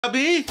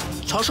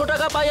600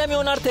 টাকা পাই আমি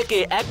ওনার থেকে,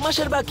 1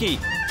 মাসের বাকি।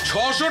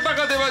 600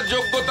 টাকা দেওয়ার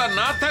যোগ্যতা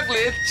না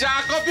থাকলে চা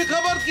কফি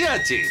খাবার কি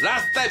আছে?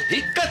 রাস্তায়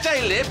ভিক্ষা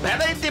চাইলে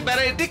ভ্যারাইটি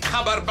ভ্যারাইটি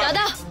খাবার পাবে।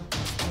 দাদা,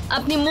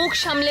 আপনি মুখ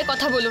সামলে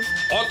কথা বলুন।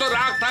 অত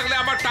রাগ থাকলে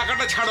আমার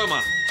টাকাটা ছাড়ো মা।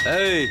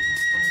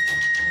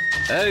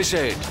 এই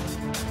শেঠ,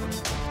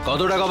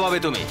 কত টাকা পাবে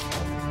তুমি?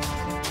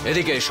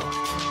 এদিকে এসো।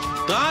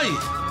 তাই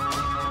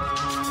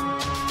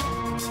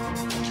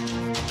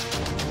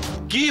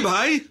কি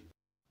ভাই?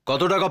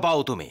 কত টাকা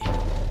পাও তুমি?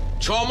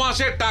 6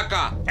 মাসের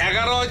টাকা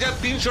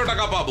 11,300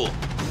 টাকা পাবো।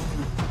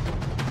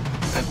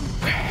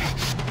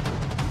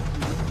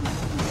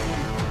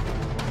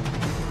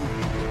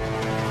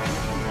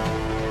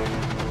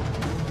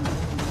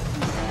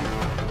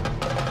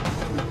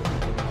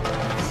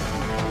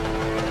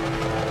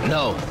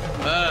 নাও,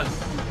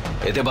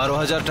 এতে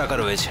 12,000 টাকা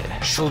রয়েছে,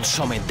 সুদ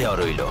সমেত দেওয়া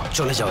রইল।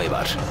 চলে যাও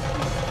এবার।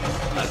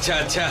 আচ্ছা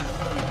আচ্ছা।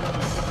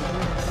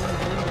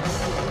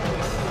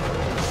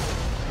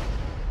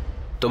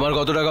 তোমার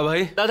কত টাকা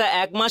ভাই? দাদা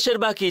 1 মাসের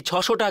বাকি,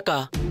 600 টাকা।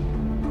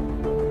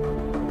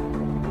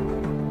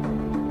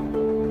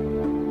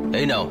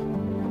 এই নাও,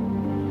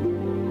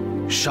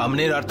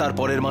 সামনের আর তার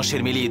পরের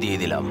মাসের মিলিয়ে দিয়ে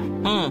দিলাম।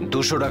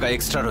 200 টাকা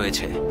এক্সট্রা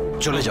রয়েছে।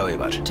 চলে যাও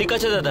এবার। ঠিক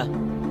আছে দাদা,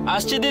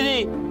 আসছি দিদি।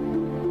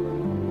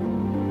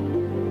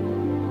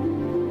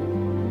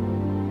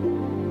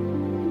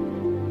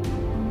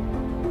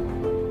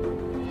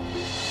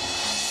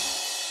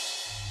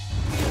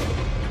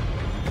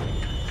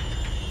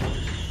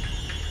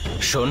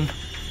 শোন,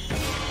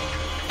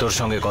 তোর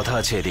সঙ্গে কথা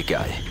আছে, এদিকে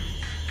আয়।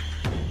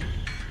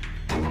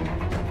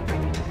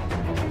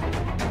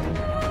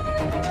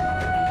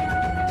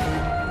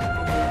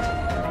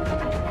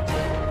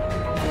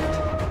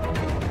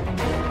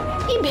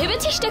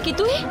 ভেবেছিসটা কি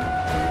তুই?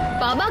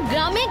 বাবা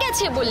গ্রামে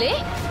গেছে বলে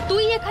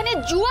তুই এখানে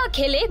জুয়া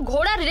খেলে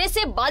ঘোড়ার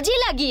রেসে বাজি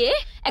লাগিয়ে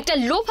একটা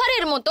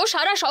লোফারের মতো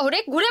সারা শহরে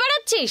ঘুরে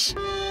বেড়াচ্ছিস।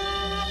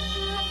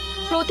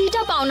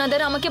 প্রতিটা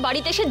পাওনাদার আমাকে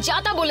বাড়িতে এসে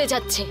যাতা বলে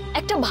যাচ্ছে।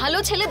 একটা ভালো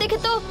ছেলে দেখে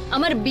তো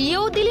আমার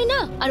বিয়েও দিলি না,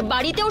 আর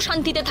বাড়িতেও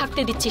শান্তিতে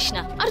থাকতে দিচ্ছিস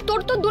না। আর তোর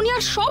তো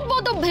দুনিয়ার সব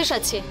বদ অভ্যেস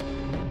আছে।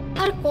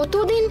 আর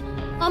কতদিন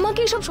আমাকে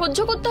এসব সহ্য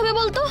করতে হবে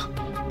বলতো?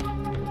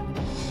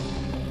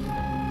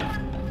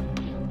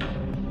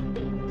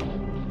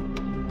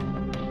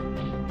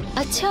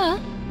 আচ্ছা,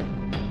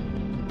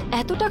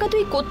 এত টাকা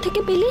তুই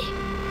কোত্থেকে পেলি?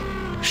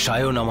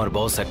 সায়ন আমার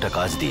বস একটা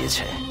কাজ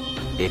দিয়েছে,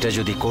 এটা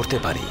যদি করতে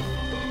পারি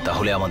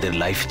তাহলে আমাদের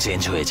লাইফ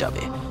চেঞ্জ হয়ে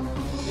যাবে।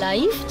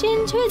 লাইফ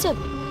চেঞ্জ হয়ে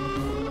যাবে?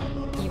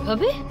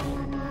 কিভাবে?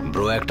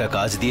 ব্রো একটা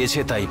কাজ দিয়েছে,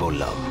 তাই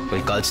বললাম।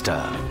 ওই কাজটা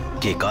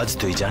কি কাজ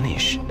তুই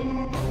জানিস?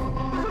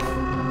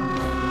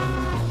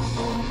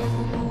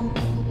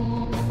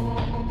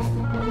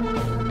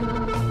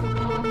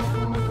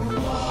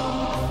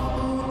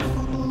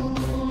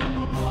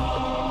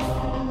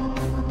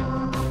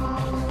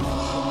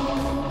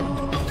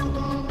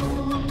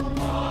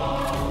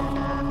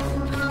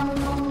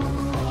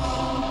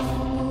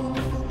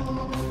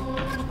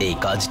 এই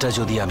কাজটা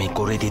যদি আমি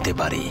করে দিতে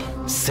পারি,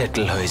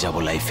 সেটেল হয়ে যাব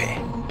লাইফে।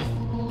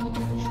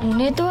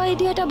 শুনে তো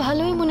আইডিয়াটা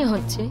ভালোই মনে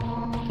হচ্ছে,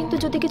 কিন্তু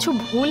যদি কিছু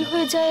ভুল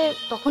হয়ে যায়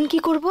তখন কি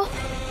করব?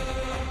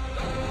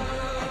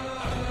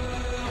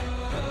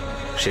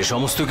 সে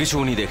সমস্ত কিছু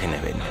উনি দেখে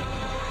নেবেন।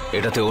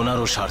 এটাতে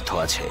ওনারও স্বার্থ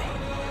আছে,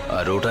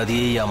 আর ওটা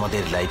দিয়েই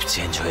আমাদের লাইফ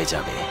চেঞ্জ হয়ে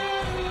যাবে।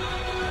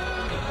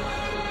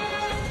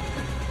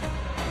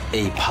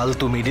 এই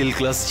ফালতু মিডল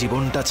ক্লাস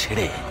জীবনটা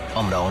ছেড়ে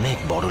আমরা অনেক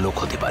বড় লোক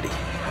হতে পারি।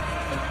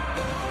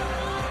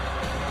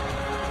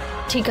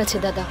 ঠিক আছে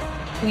দাদা,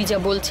 তুই যা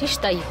বলছিস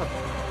তাই হবে।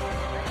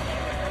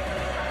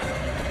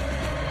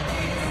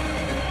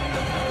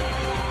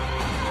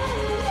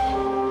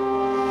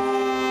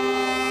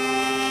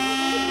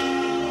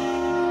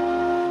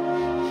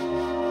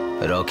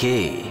 রকি,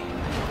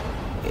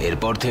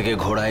 এরপর থেকে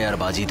ঘোড়ায় আর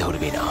বাজি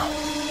ধরবি না,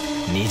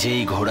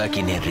 নিজেই ঘোড়া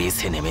কিনে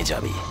রেসে নেমে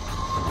যাবি।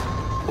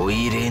 ওই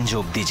রেঞ্জ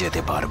অবধি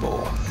যেতে পারবো।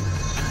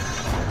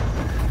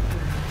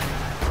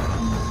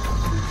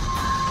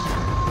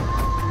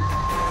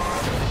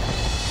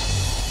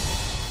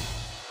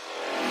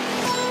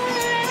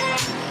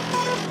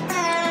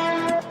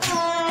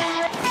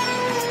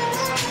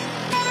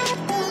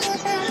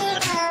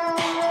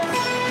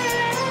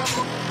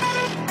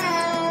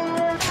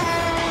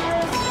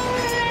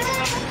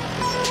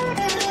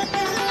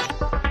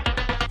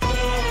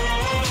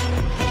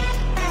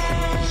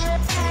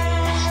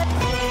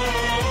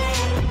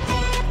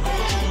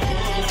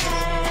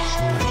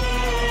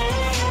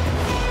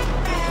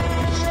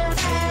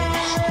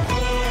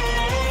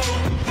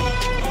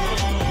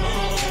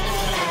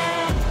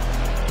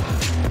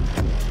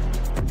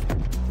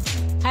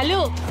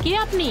 হ্যালো, কে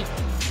আপনি?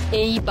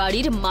 এই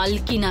বাড়ির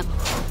মালকিন আমি,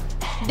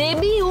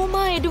 দেবী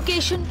Uma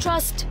education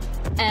trust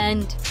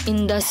and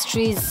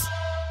industries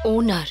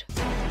ওনার।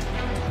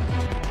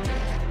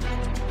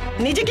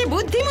 নিজেকে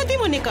বুদ্ধিমতী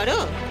মনে করো?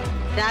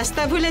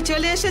 রাস্তা ভুলে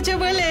চলে এসেছো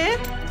বলে।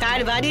 কার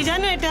বাড়ি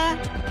জানো এটা?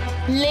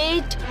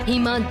 লেট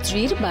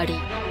হিমাদ্রির বাড়ি।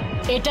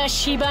 এটা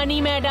শিবানী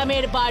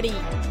ম্যাডামের বাড়ি।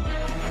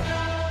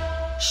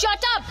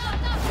 Shut up!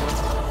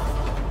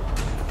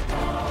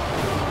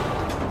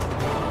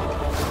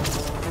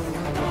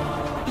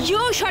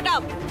 You shut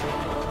up.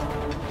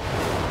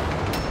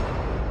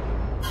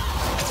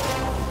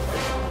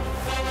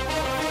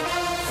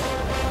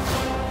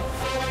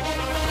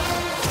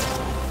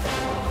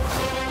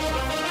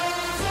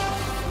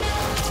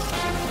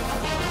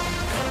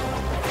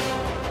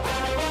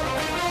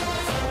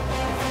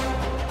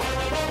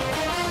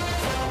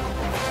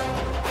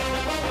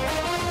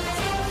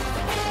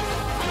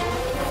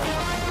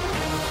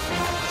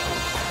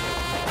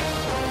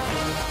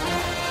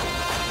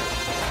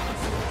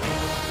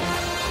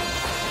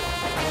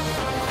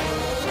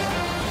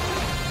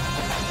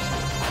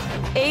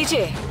 এই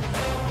যে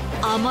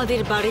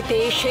আমাদের বাড়িতে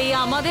এসেই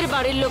আমাদের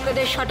বাড়ির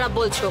লোকেদের শাট আপ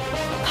বলছো,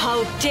 হাউ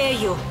ডে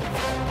ইউ?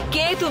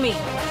 কে তুমি?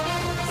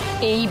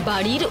 এই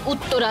বাড়ির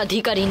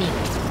উত্তরাধিকারিণী।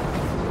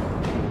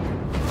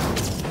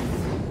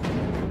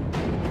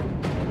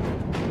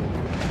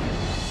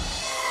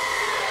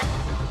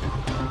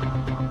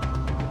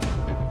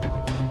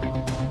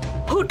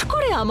 হুট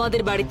করে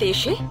আমাদের বাড়িতে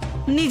এসে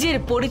নিজের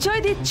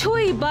পরিচয় দিচ্ছ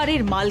এই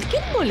বাড়ির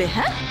মালকিন বলে?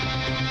 হ্যাঁ,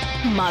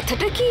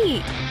 মাথাটা কি?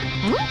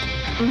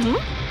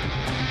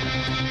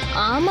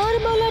 আমার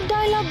বলার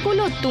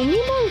ডায়লগগুলো তুমি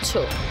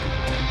বলছো?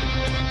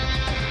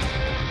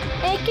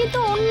 একে তো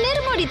অন্যের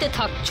বাড়িতে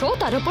থাকছো,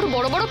 তার উপর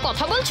বড় বড়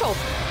কথা বলছো।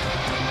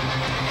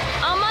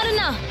 আমার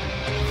না,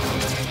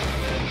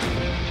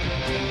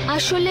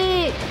 আসলে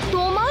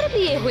তোমার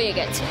বিয়ে হয়ে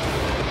গেছে।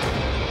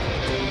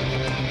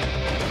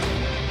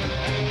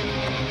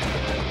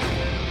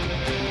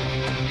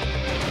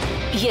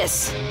 ইয়েস,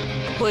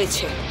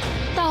 হয়েছে।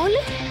 তাহলে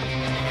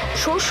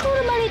শ্বশুর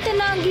বাড়িতে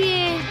না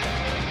গিয়ে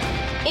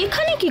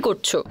এখানে কি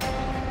করছো?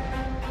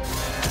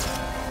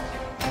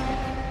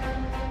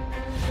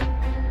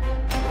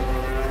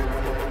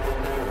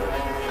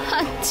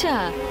 আচ্ছা,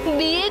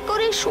 বিয়ে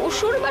করে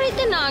শ্বশুর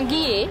বাড়িতে না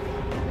গিয়ে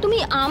তুমি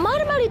আমার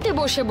বাড়িতে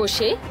বসে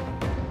বসে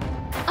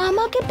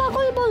আমাকে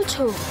পাগল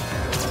বলছো।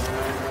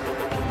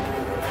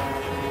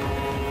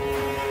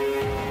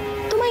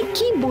 তোমায়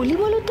কি বলি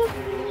বলো তো?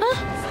 হ্যাঁ,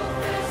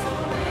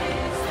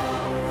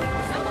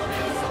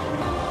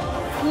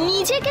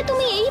 নিজেকে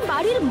তুমি এই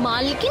বাড়ির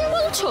মালকিন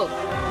বলছো?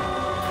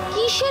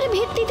 কিসের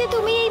ভিত্তিতে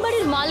তুমি এই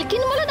বাড়ির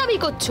মালকিন বলে দাবি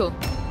করছো?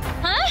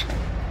 হ্যাঁ,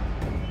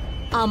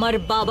 আমার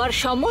বাবার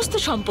সমস্ত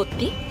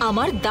সম্পত্তি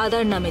আমার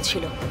দাদার নামে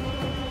ছিল,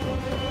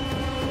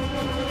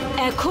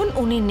 এখন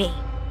উনি নেই,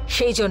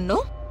 সেই জন্য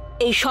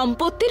এই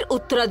সম্পত্তির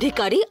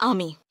উত্তরাধিকারী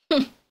আমি।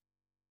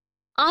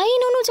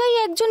 আইন অনুযায়ী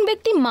একজন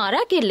ব্যক্তি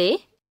মারা গেলে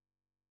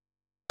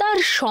তার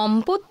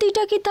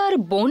সম্পত্তিটা কি তার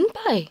বোন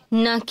পায়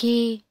নাকি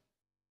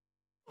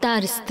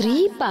তার স্ত্রী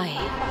পায়?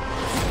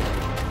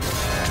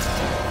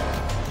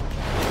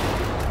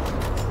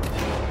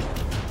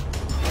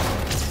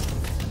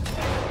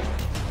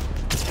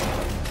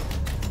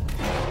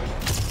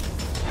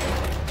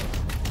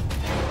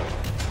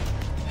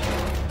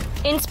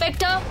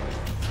 ইন্সপেক্টর,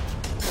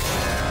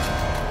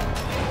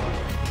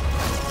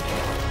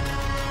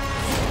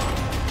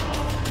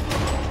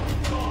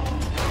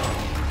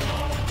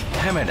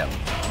 হ্যাঁ ম্যাডাম,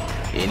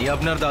 ইনি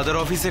আপনার দাদার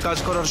অফিসে কাজ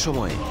করার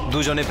সময়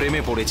দুজনে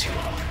প্রেমে পড়েছিল,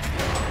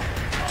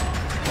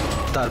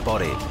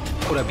 তারপরে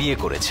ওরা বিয়ে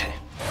করেছে।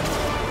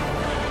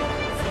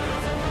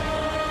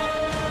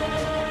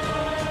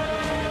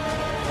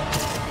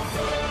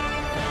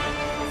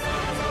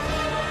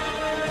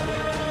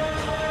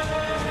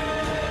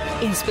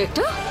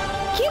 ইন্সপেক্টর,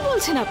 কি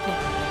বলছেন আপনি?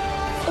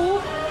 ও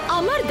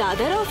আমার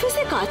দাদার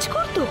অফিসে কাজ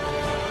করতো?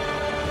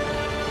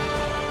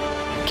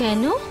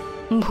 কেন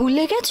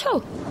ভুলে গেছো?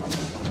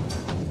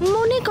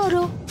 মনে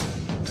করো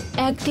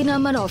একদিন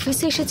আমার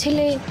অফিসে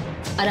এসেছিলে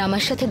আর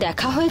আমার সাথে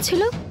দেখা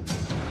হয়েছিল।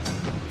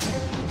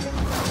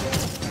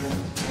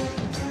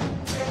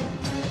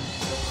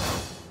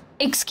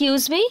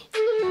 এক্সকিউজ মি,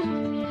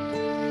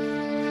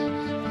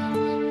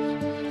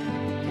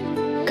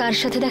 কার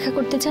সাথে দেখা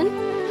করতে চান?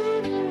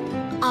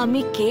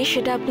 আমি কে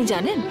সেটা আপনি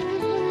জানেন?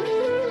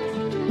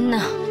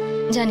 না,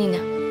 জানি না।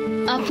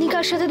 আপনি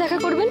কার সাথে দেখা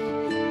করবেন?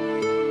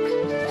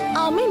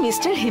 আমি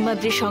মিস্টার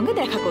হিমাদ্রির সঙ্গে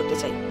দেখা করতে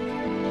চাই।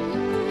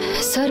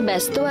 স্যার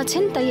ব্যস্ত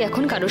আছেন, তাই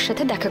এখন কারোর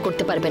সাথে দেখা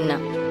করতে পারবেন না।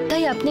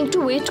 তাই আপনি একটু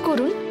ওয়েট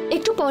করুন,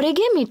 একটু পরে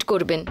গিয়ে মিট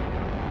করবেন।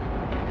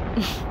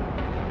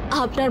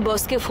 আপনার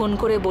বসকে ফোন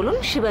করে বলুন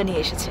শিবানী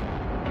এসেছে।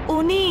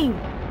 উনি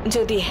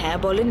যদি হ্যাঁ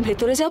বলেন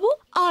ভেতরে যাব,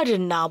 আর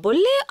না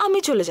বললে আমি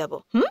চলে যাব।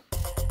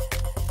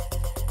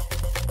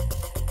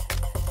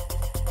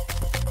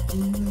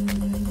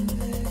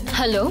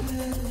 হ্যালো।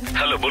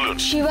 হ্যালো, বলুন।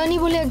 শিবানী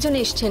বলে একজন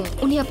এসেছেন,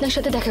 উনি আপনার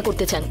সাথে দেখা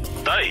করতে চান।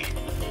 তাই?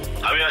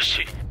 আমি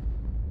আসছি।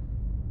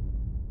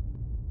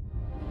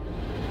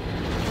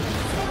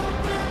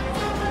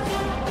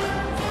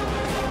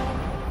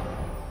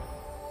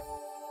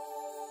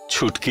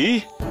 ছুটকি,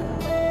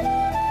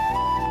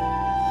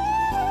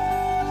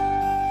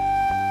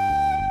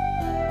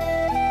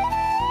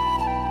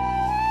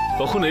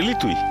 কখন এলি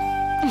তুই?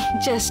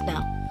 জাস্ট না,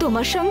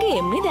 তোমার সঙ্গে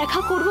এমনি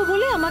দেখা করব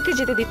বলে আমাকে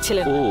যেতে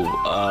দিচ্ছিলেন। ও,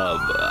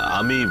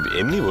 আমি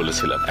এমনি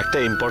বলেছিলাম, একটা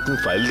ইম্পর্টেন্ট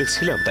ফাইল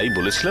দেখছিলাম, তাই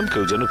বলেছিলাম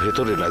কেউ যেন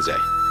ভেতরে না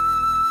যায়।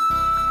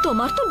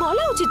 তোমার তো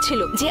বলা উচিত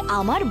ছিল যে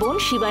আমার বোন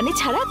শিবানী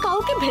ছাড়া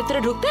কাউকে ভেতরে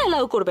ঢুকতে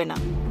অ্যালাউ করবে না।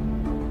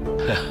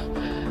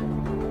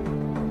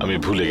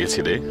 আমি ভুলে গেছি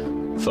রে,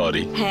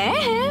 সরি। হ্যাঁ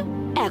হ্যাঁ,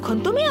 এখন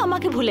তুমি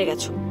আমাকে ভুলে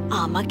গেছো।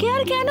 আমাকে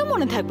আর কেন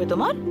মনে থাকবে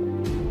তোমার?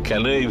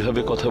 কেন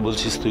এইভাবে কথা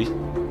বলছিস তুই?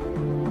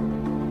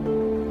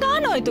 তা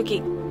নয় তো কি,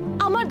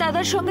 আমার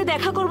দাদার সঙ্গে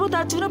দেখা করব,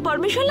 তার জন্য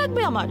পারমিশন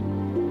লাগবে আমার?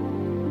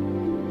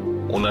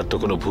 ওনার তো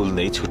কোনো ভুল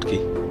নেই ছুটকি।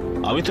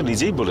 আমি তো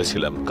নিজেই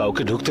বলেছিলাম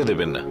কাউকে ঢুকতে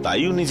দেবেন না,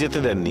 তাই উনি যেতে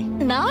দেননি।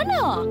 না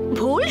না,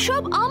 ভুল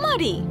সব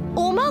আমারই।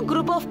 ওমা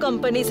গ্রুপ অফ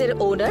কোম্পানিজ এর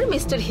ওনার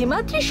মিস্টার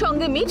হিমাদ্রির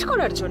সঙ্গে মিট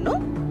করার জন্য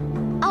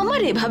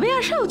আমার এভাবে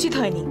আসা উচিত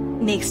হয়নি।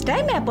 নেক্সট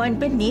টাইম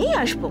অ্যাপয়েন্টমেন্ট নিয়েই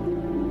আসবো।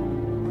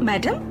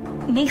 ম্যাডাম,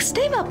 নেক্সট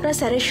টাইম আপনার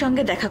স্যারের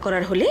সঙ্গে দেখা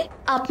করার হলে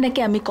আপনাকে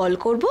আমি কল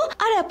করব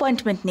আর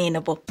অ্যাপয়েন্টমেন্ট নিয়ে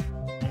নেব,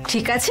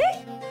 ঠিক আছে?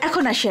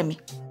 এখন আসি আমি।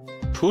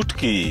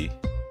 ছুটকি,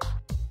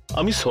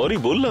 আমি সরি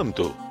বললাম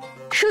তো।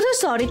 শুধু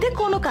সরিতে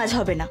কোনো কাজ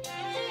হবে না।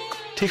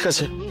 ঠিক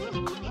আছে,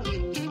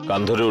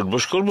 কান ধরে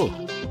উঠবোস করবো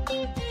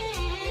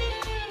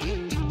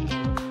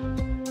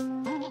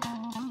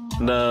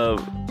না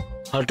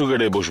হাঁটু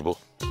গেড়ে বসবো?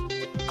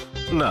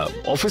 না,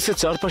 অফিসের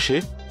চারপাশে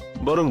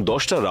বরং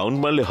 10টা রাউন্ড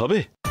মারলে হবে।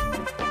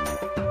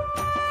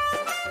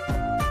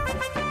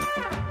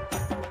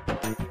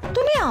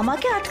 তুমি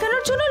আমাকে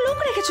আটকানোর জন্য লোক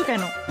রেখেছো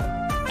কেন?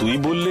 তুই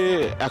বললে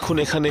এখন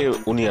এখানে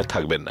উনি আর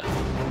থাকবেন না।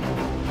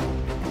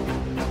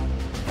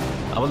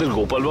 আমাদের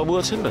গোপাল বাবু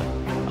আছেন না,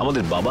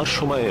 আমাদের বাবার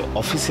সময়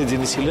অফিসে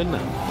যিনি ছিলেন না,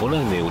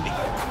 ওনার মেয়ে উনি।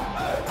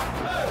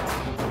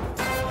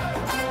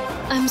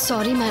 আই এম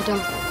সরি ম্যাডাম,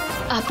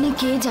 আপনি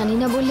কে জানি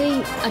না বলেই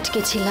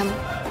আটকেছিলাম।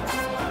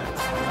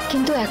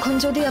 কিন্তু এখন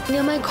যদি আপনি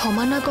আমায়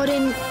ক্ষমা না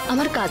করেন,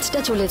 আমার কাজটা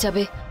চলে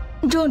যাবে।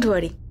 ডোন্ট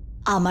ওয়ারি,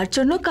 আমার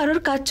জন্য কারোর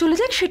কাজ চলে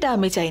যাক সেটা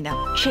আমি চাই না।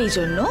 সেই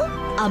জন্য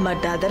আমার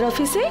দাদার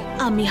অফিসে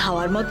আমি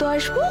হাওয়ার মতো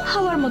আসবো,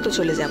 হাওয়ার মতো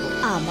চলে যাব।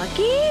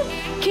 আমাকে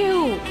কেউ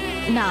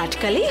না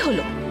আটকালেই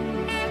হলো।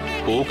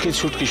 ওকে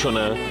ছুটকি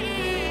সোনা,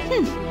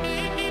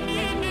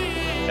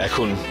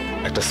 এখন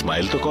একটা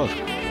স্মাইল তো কর,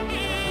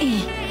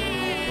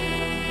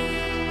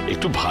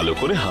 একটু ভালো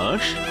করে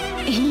হাস।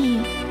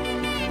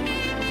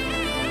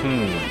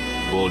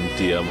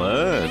 বোনটি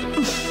আমার।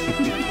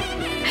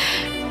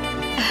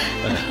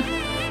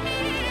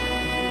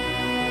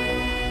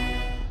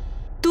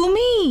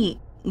 তুমি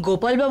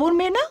গোপাল বাবুর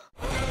মেয়ে না?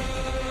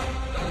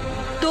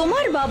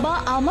 তোমার বাবা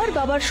আমার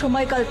বাবার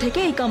সময়কাল থেকে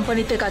এই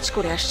কোম্পানিতে কাজ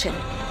করে আসছেন।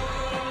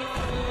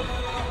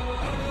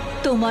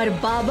 তোমার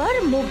বাবার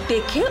মুখ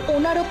দেখে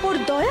ওনার ওপর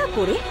দয়া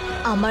করে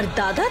আমার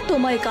দাদা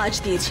তোমায় কাজ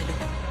দিয়েছিল।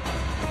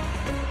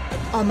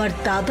 আমার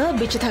দাদা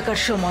বেঁচে থাকার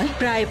সময়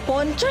প্রায়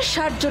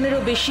 50-60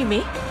 জনেরও বেশি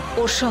মেয়ে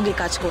ওর সঙ্গে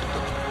কাজ করত,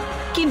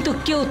 কিন্তু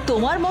কেউ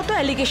তোমার মতো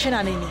অ্যালিগেশন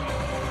আনেনি।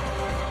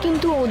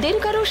 কিন্তু ওদের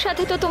কারোর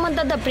সাথে তো তোমার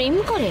দাদা প্রেম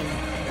করেন।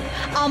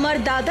 আমার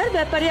দাদার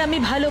ব্যাপারে আমি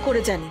ভালো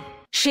করে জানি,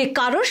 সে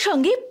কারোর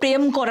সঙ্গে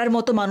প্রেম করার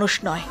মতো মানুষ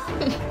নয়।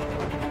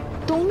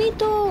 তুমি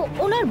তো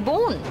ওনার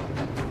বোন,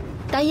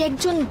 তাই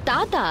একজন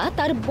দাদা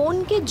তার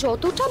বোনকে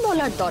যতটা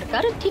বলার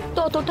দরকার ঠিক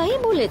ততটাই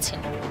বলেছেন।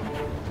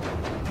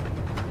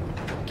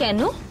 কেন?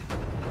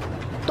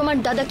 তোমার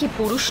দাদা কি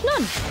পুরুষ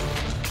নন?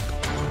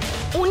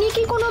 উনি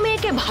কি কোনো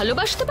মেয়েকে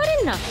ভালোবাসতে পারেন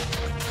না?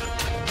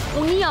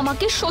 উনি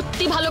আমাকে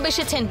সত্যি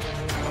ভালোবেসেছেন,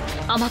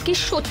 আমাকে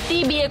সত্যি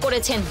বিয়ে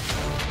করেছেন,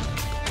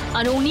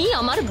 আর উনি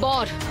আমার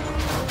বর।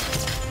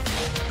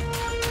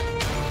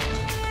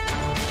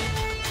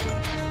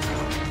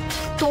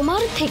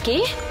 তোমার থেকে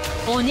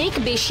অনেক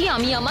বেশি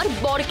আমি আমার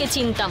বরকে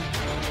চিনতাম।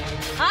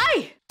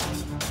 আয়,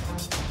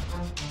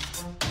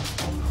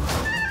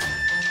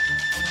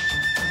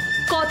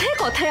 কথায়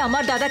কথায়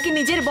আমার দাদাকে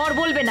নিজের বর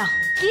বলবে না।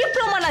 কি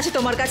প্রমাণ আছে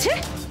তোমার কাছে?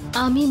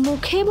 আমি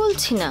মুখে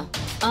বলছি না,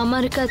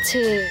 আমার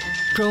কাছে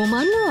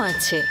প্রমাণও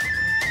আছে।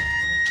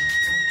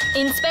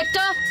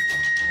 ইন্সপেক্টর।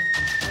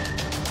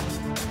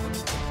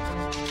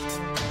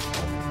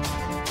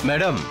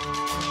 ম্যাডাম,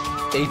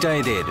 এইটা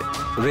এদের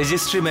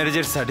রেজিস্ট্রি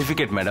ম্যারেজের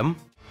সার্টিফিকেট ম্যাডাম।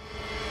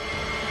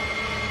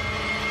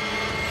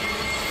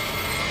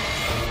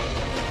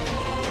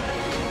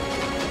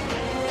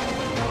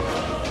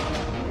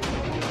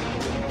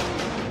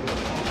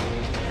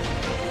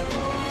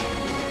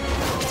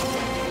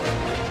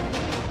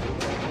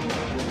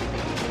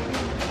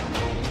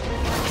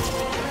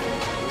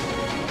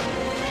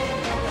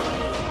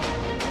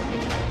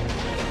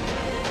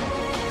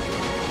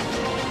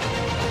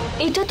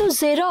 এটা তো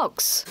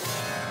জেরক্স,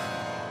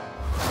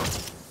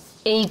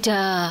 এইটা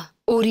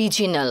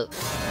অরিজিনাল।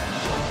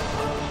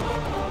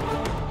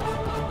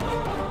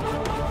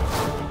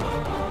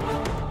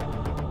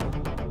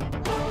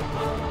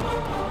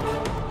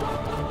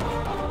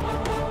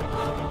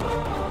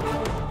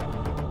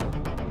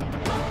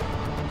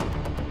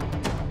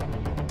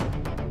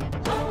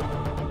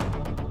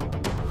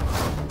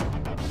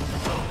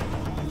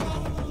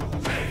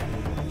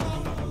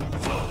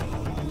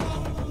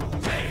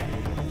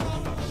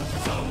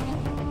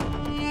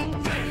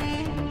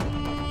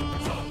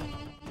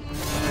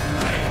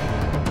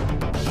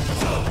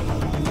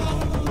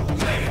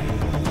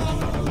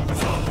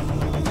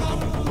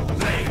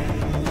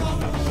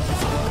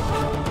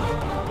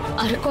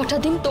 আর কটা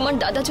দিন তোমার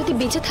দাদা যদি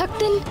বেঁচে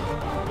থাকতেন,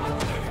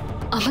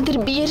 আমাদের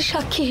বিয়ের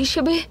সাক্ষী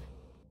হিসেবে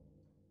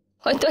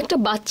হয়তো একটা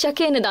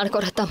বাচ্চাকে এনে দাঁড়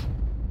করাতাম।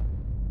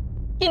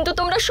 কিন্তু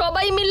তোমরা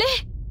সবাই মিলে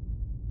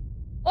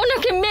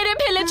ওনাকে মেরে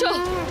ফেলেছো।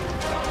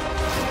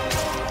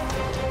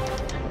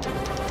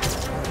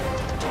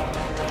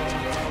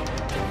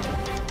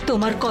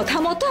 তোমার কথা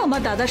মতো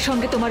আমার দাদার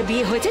সঙ্গে তোমার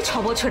বিয়ে হয়েছে 6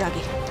 বছর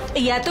আগে।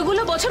 এই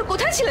এতগুলো বছর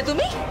কোথায় ছিলে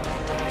তুমি?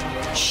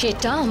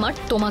 সেটা আমার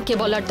তোমাকে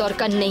বলার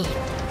দরকার নেই,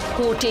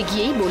 কোর্টে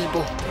গিয়েই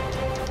বলবো।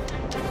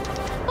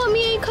 আমি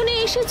এইখানে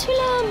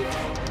এসেছিলাম,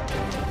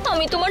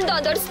 আমি তোমার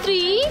দাদার স্ত্রী,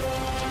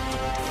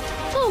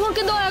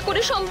 আমাকে দয়া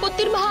করে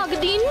সম্পত্তির ভাগ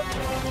দিন,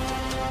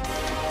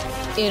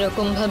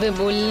 এরকম ভাবে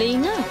বললেই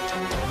না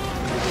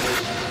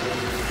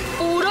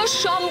পুরো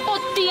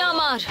সম্পত্তি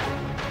আমার।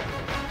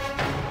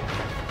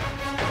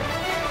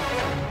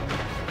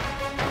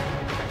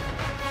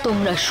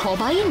 তোমরা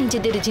সবাই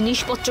নিজেদের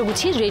জিনিসপত্র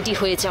গুছিয়ে রেডি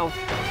হয়ে যাও।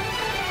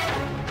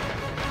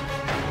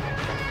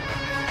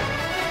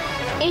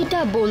 এটা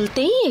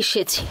বলতেই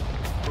এসেছি।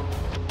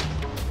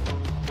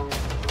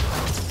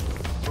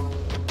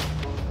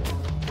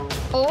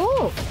 ও,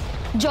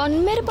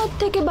 জন্মের পর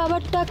থেকে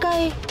বাবার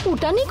টাকায়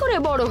উটানি করে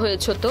বড়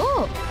হয়েছো তো?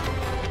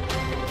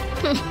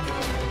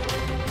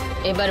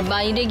 এবার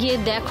বাইরে গিয়ে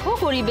দেখো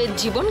গরিবের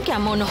জীবন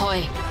কেমন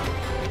হয়।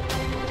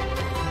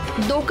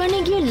 দোকানে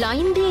গিয়ে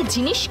লাইন দিয়ে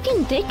জিনিস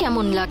কিনতে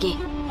কেমন লাগে,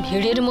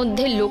 ভিড়ের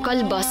মধ্যে লোকাল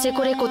বাসে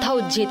করে কোথাও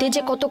যেতে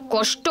যে কত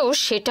কষ্ট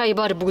সেটা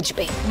এবার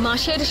বুঝবে।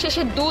 মাসের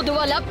শেষে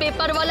দুধওয়ালা,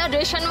 পেপারওয়ালা,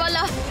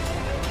 রেশনওয়ালা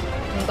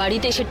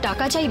বাড়িতে এসে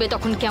টাকা চাইবে,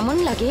 তখন কেমন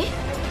লাগে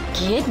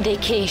গিয়ে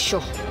দেখে এসো।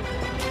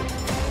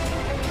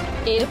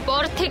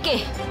 এরপর থেকে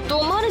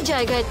তোমার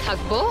জায়গায়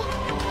থাকবো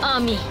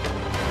আমি,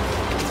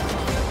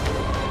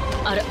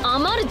 আর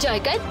আমার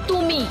জায়গায়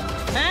তুমি।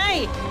 এই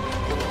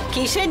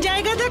কিসের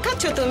জায়গা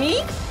দেখাচ্ছ তুমি?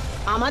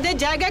 আমাদের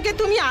জায়গাকে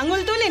তুমি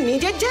আঙুল তুলে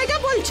নিজের জায়গা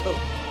বলছো?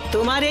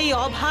 তোমার এই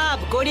অভাব,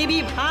 গরিবী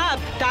ভাব,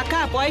 টাকা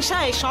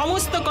পয়সায়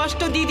সমস্ত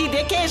কষ্ট দিদি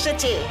দেখে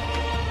এসেছে।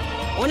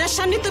 ওনার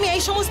সামনে তুমি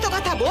এই সমস্ত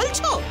কথা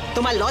বলছো?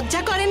 তোমার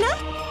লজ্জা করে না?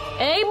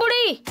 এই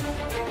বুড়ি,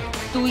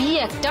 তুই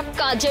একটা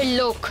কাজের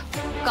লোক,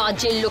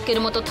 কাজের লোকের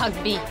মতো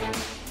থাকবি।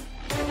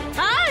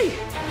 আই,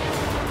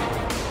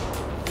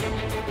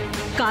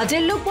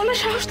 কাজের লোক বলে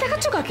সাহস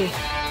দেখাচ্ছ কাকে?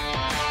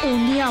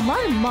 উনি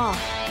আমার মা,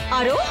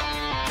 আর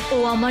ও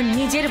আমার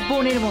নিজের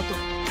বোনের মতো।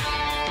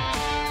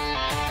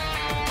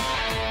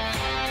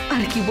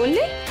 আর কি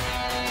বললে?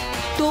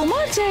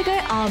 তোমার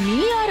জায়গায় আমি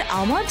আর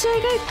আমার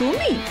জায়গায়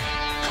তুমি?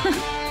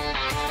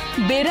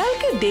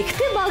 বেড়ালকে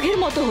দেখতে বাঘের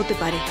মতো হতে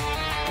পারে,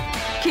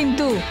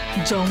 কিন্তু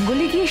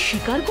জঙ্গলে গিয়ে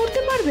শিকার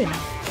করতে পারবে না।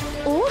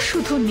 ও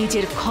শুধু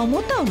নিজের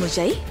ক্ষমতা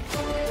অনুযায়ী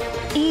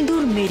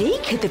ইঁদুর মেরেই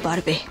খেতে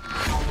পারবে।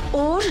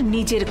 ওর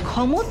নিজের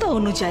ক্ষমতা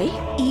অনুযায়ী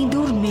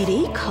ইঁদুর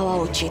মেরেই খাওয়া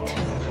উচিত।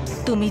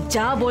 তুমি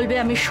যা বলবে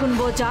আমি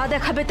শুনবো, যা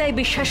দেখাবে তাই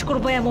বিশ্বাস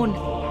করবো, এমন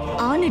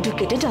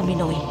আনএডুকেটেড আমি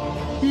নই।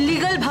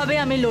 লিগ্যাল ভাবে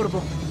আমি লড়বো।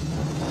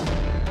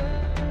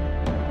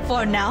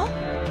 For now,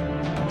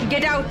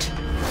 get out.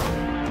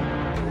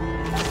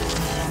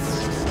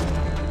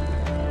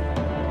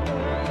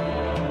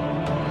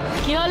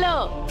 কি হলো,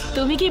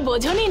 তুমি কি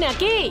বোঝনি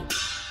নাকি?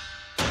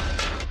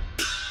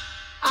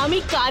 আমি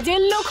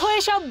কাজের লোক হয়ে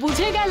সব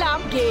বুঝে গেলাম।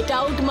 গেট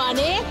আউট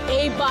মানে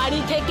এই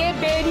বাড়ি থেকে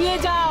বেরিয়ে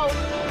যাও।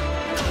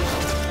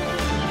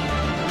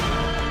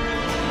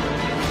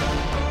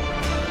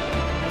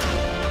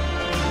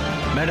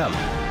 ম্যাডাম,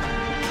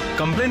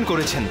 কমপ্লেন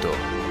করেছেন তো,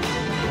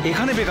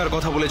 এখানে বেকার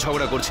কথা বলে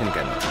ঝগড়া করছেন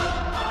কেন?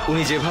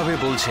 উনি যেভাবে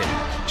বলছেন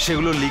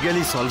সেগুলো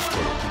লিগ্যালি সলভ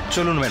করুন।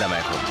 চলুন ম্যাডাম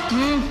এখন।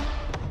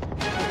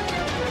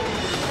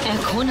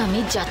 এখন আমি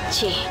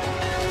যাচ্ছি,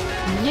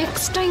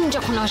 নেক্সট টাইম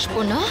যখন আসবো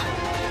না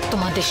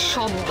তোমাদের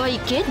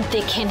সবাইকে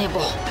দেখে নেব।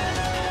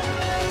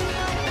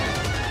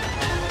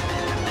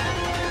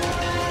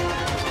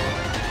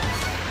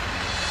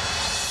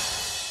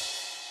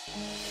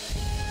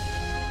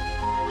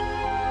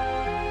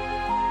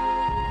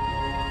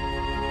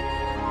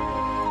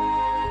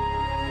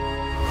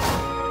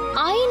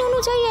 আইন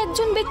অনুযায়ী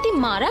একজন ব্যক্তি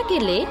মারা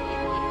গেলে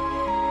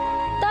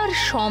তার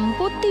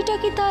সম্পত্তিটা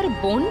কি তার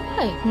বোন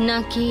পায়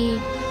নাকি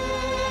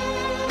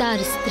তার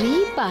স্ত্রী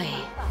পায়?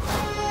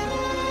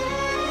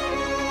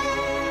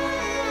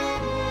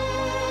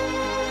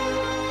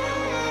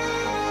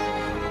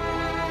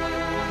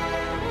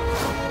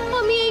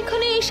 আমি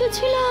এইখানে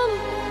এসেছিলাম,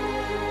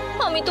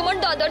 আমি তোমার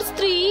দাদার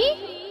স্ত্রী,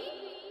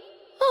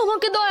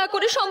 আমাকে দয়া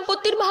করে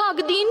সম্পত্তির ভাগ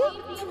দিন,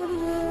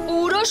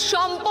 পুরো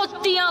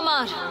সম্পত্তি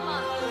আমার।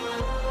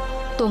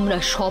 তোমরা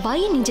সবাই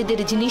নিজেদের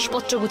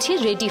জিনিসপত্র গুছিয়ে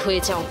রেডি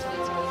হয়ে যাও।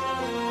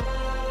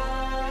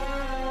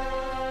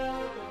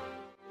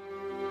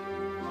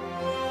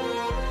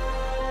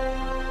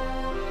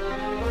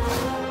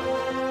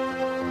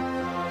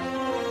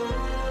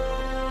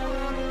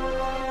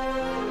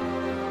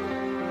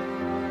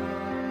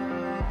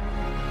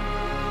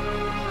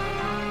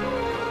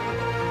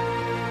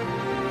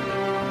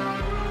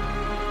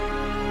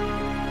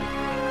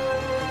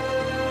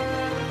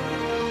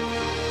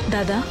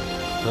 দাদা,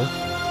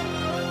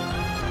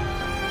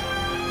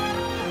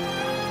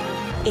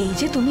 এই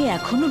যে তুমি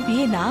এখনো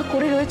বিয়ে না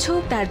করে রয়েছো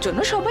তার জন্য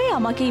সবাই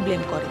আমাকেই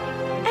ব্লেম করে।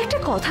 একটা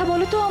কথা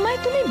বলো তো আমায়,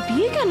 তুমি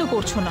বিয়ে কেন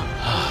করছো না?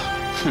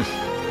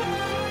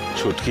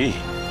 ছুটকি,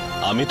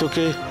 আমি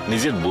তোকে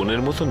নিজের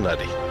বোনের মতন না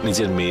রে,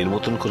 নিজের মেয়ের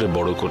মতন করে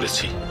বড়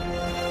করেছি।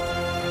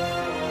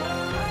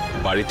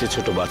 বাড়িতে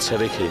ছোট বাচ্চা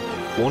রেখে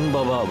কোন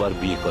বাবা আবার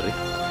বিয়ে করে?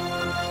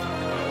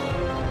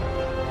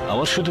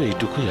 আমার শুধু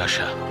এইটুকুই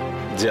আশা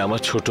যে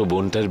আমার ছোট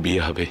বোনটার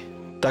বিয়ে হবে,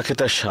 তাকে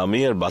তার স্বামী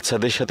আর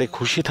বাচ্চাদের সাথে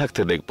খুশি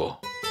থাকতে দেখব।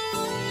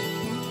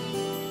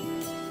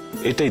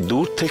 এটাই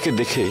দূর থেকে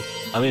দেখে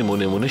আমি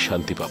মনে মনে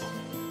শান্তি পাব।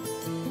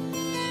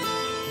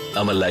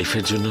 আমার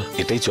লাইফের জন্য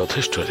এটাই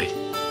যথেষ্ট রে।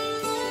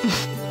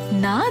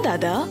 না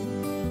দাদা,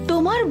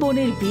 তোমার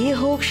বোনের বিয়ে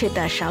হোক, সে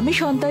তার স্বামী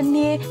সন্তান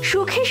নিয়ে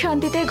সুখে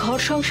শান্তিতে ঘর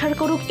সংসার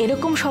করুক,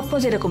 এরকম স্বপ্ন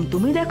যেরকম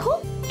তুমি দেখো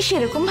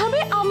সেরকম ভাবে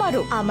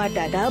আমারও। আমার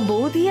দাদা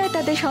বৌদি আর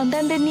তাদের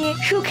সন্তানদের নিয়ে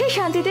সুখে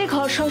শান্তিতে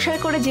ঘর সংসার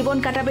করে জীবন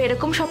কাটাবে,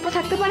 এরকম স্বপ্ন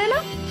থাকতে পারে না?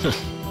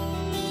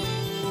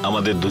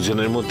 আমাদের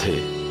দুজনের মধ্যে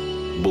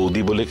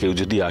বৌদি বলে কেউ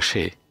যদি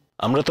আসে,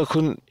 আমরা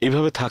তখন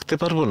এভাবে থাকতে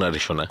পারবো না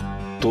রে সোনা।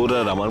 তোর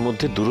আর আমার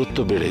মধ্যে দূরত্ব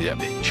বেড়ে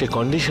যাবে, সে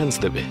কন্ডিশনস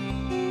দেবে।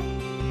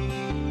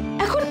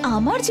 এখন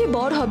আমার যে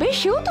বর হবে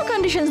সেও তো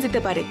কন্ডিশনস দিতে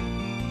পারে।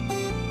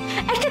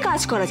 একটা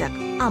কাজ করা যাক,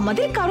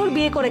 আমাদের কারোর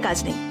বিয়ে করে কাজ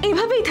নেই,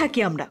 এভাবেই থাকি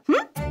আমরা।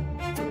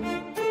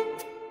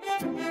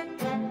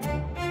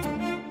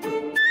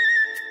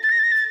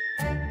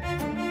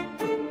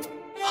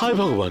 হায়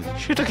ভগবান,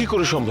 সেটা কি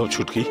করে সম্ভব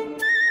ছুটকি?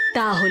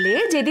 তাহলে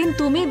যেদিন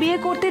তুমি বিয়ে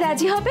করতে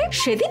রাজি হবে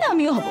সেদিন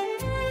আমিও হব।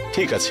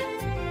 ঠিক আছে,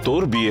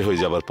 তোর বিয়ে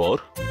হয়ে যাবার পর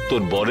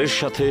তোর বরের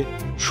সাথে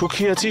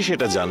সুখী আছি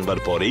সেটা জানবার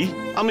পরেই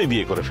আমি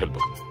বিয়ে করে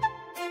ফেলবো।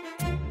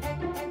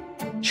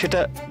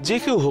 সেটা যে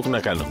কেউ হোক না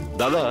কেন।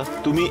 দাদা,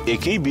 তুমি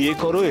একেই বিয়ে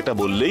করো এটা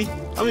বললেই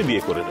আমি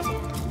বিয়ে করে নেব।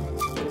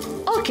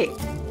 ওকে,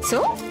 সো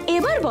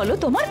এবার বলো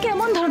তোমার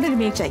কেমন ধরনের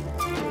মেয়ে চাই?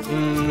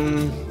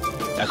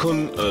 এখন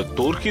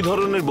তোর কি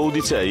ধরনের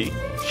বৌদি চাই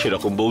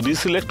সেরকম বৌদি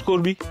সিলেক্ট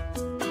করবি।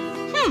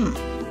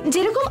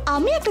 যেরকম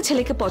আমি একটা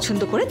ছেলেকে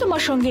পছন্দ করে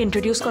তোমার সঙ্গে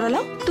ইন্ট্রোডিউস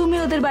করালাম, তুমি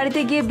ওদের বাড়িতে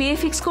গিয়ে বিয়ে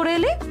ফিক্স করে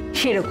এলে,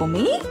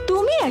 সেরকমই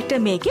তুমি একটা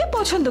মেয়েকে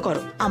পছন্দ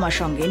করো, আমার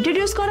সঙ্গে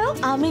ইন্ট্রোডিউস করাও,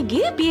 আমি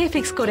গিয়ে বিয়ে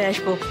ফিক্স করে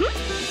আসবো।